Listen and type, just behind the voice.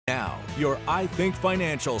your I Think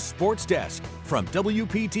Financial Sports Desk from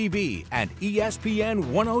WPTV and ESPN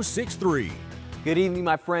 1063. Good evening,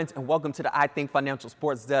 my friends, and welcome to the I Think Financial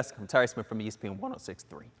Sports Desk. I'm Terry Smith from ESPN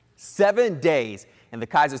 1063. 7 days, and the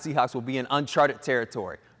Keiser Seahawks will be in uncharted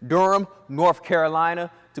territory, Durham, North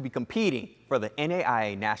Carolina, to be competing for the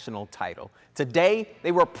NAIA national title. Today,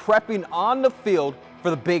 they were prepping on the field for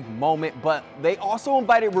the big moment, but they also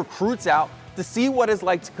invited recruits out to see what it's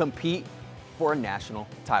like to compete for a national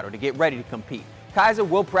title, to get ready to compete. Keiser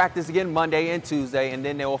will practice again Monday and Tuesday, and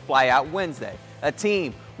then they will fly out Wednesday. A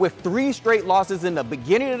team with 3 straight losses in the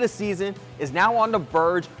beginning of the season is now on the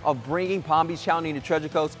verge of bringing Palm Beach County and the Treasure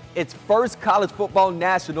Coast its first college football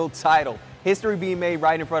national title. History being made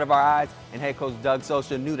right in front of our eyes, and head coach Doug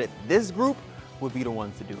Socha knew that this group would be the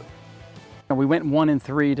ones to do it. We went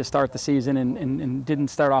 1-3 to start the season and didn't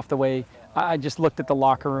start off the way. I just looked at the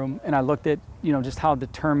locker room and I looked at, just how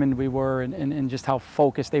determined we were and just how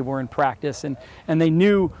focused they were in practice. And they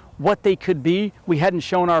knew what they could be. We hadn't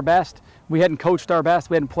shown our best. We hadn't coached our best.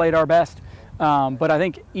 We hadn't played our best. But I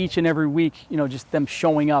think each and every week, just them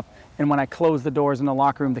showing up. And when I closed the doors in the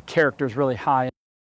locker room, the character's really high.